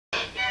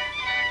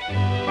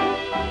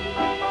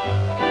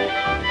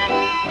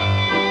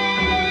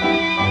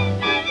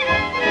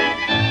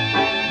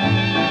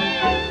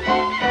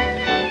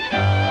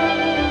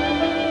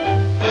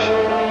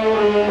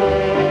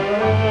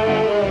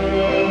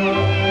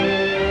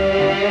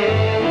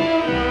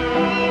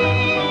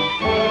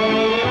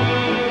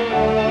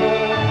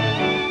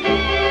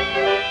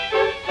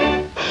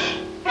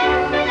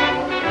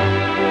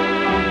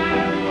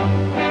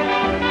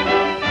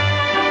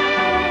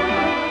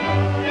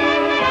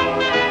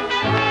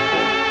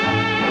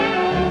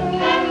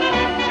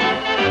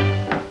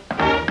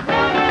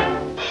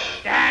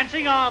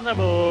the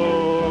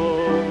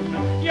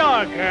moon.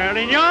 Your girl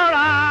in your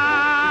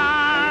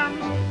arms,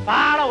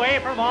 far away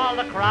from all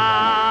the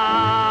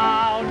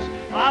crowds,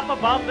 up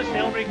above the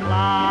silvery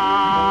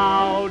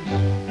clouds.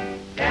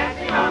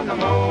 Dancing on the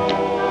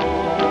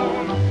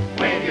moon,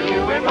 with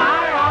you in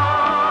my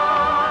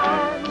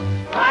arms,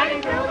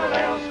 riding through the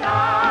little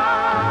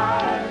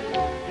stars,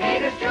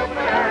 Venus, Jupiter,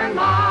 and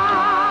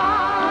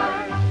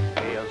Mars.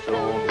 We'll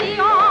soon be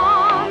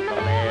on the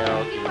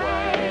Milky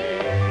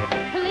Way.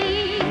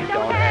 Please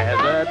don't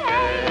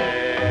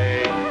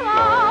hesitate.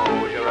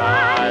 Close your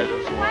eyes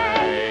and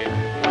sway.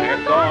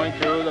 We're going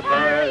through the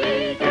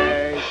pearly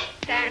gates.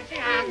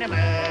 Dancing on the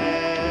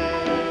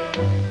moon,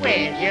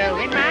 with you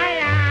in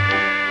my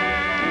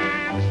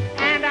arms,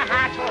 and our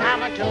hearts will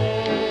hum a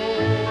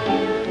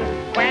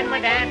tune when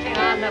we're dancing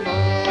on the moon.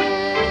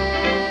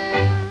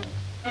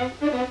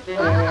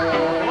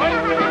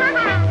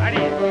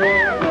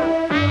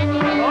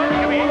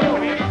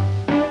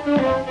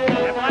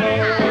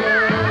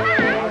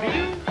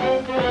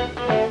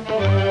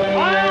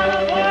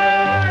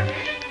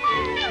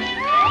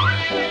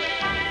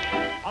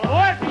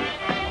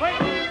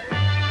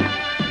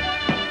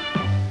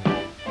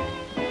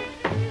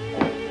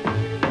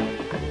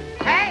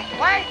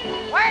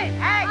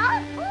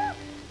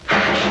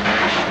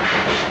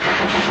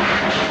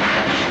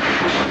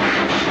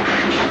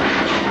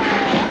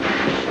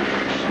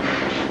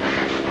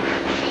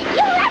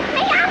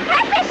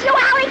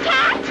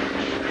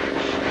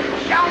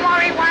 Don't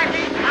worry,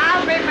 wifey.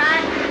 I'll be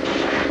back.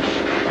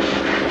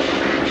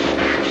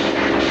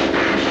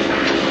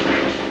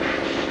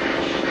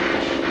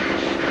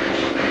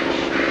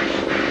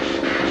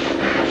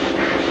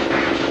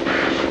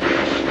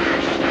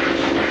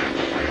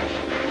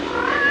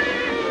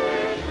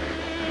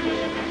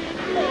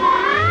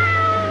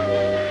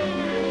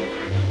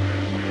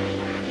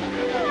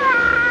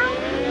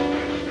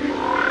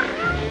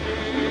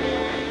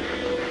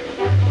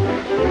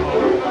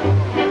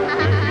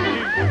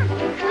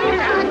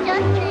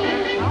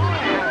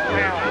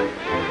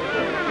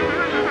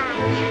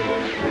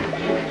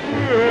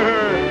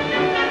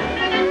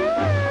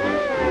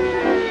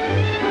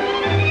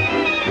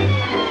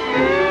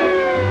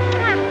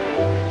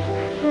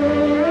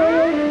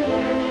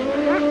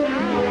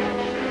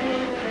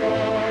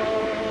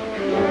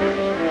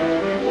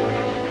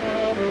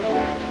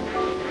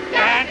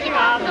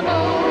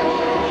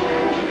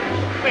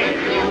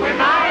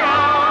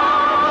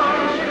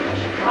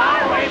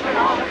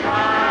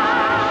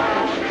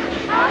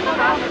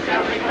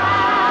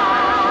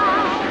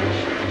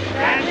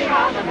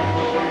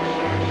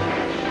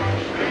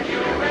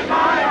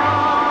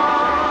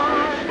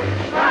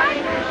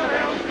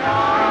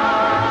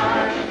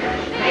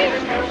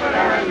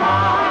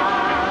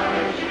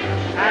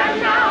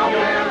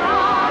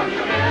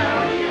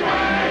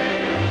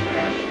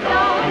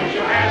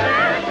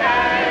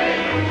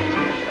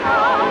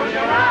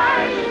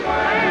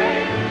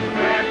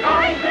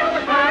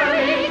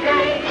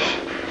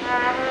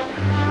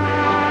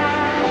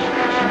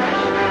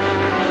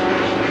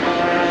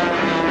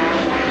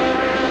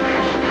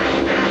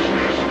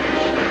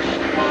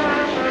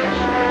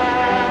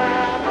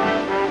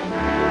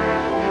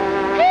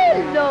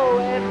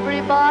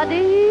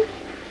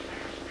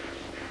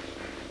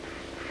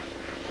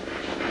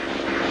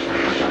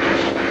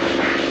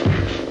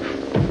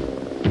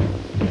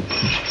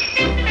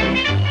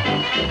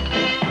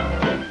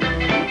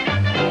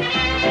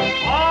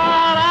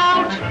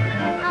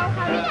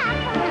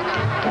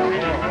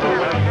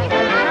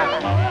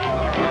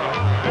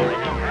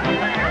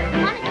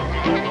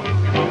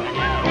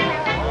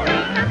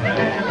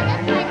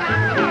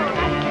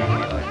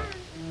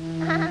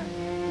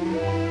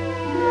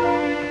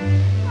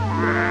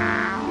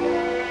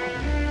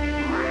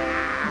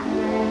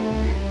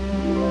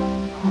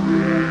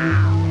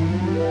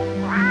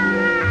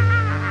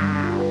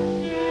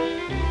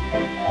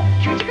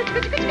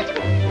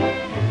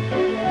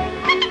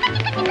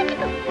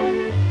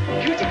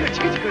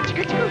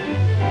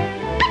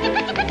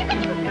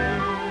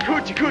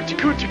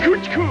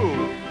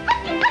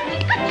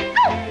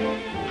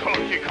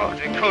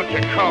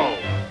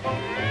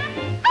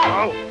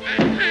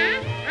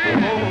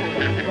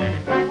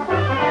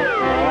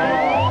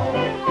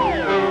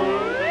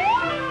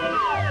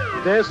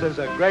 This is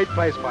a great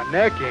place for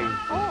necking.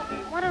 Oh,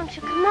 why don't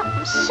you come up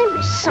and see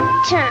me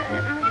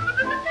sometime?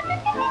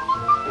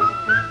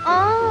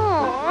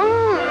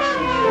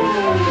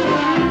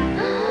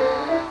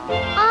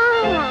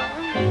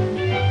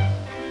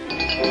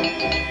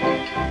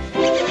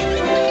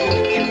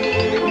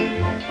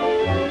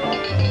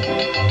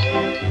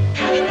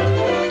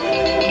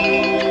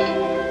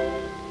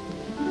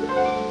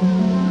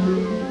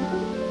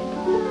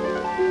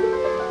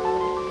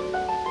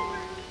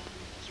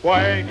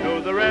 Sway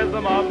to the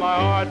rhythm of my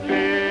heartbeat.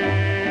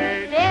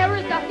 There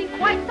is nothing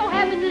quite so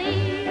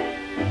heavenly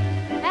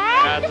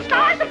as the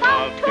stars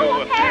above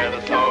to a pair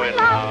that's so in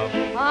love.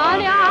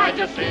 Honey, I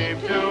just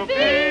seem to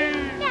be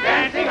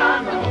dancing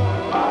on the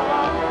moon.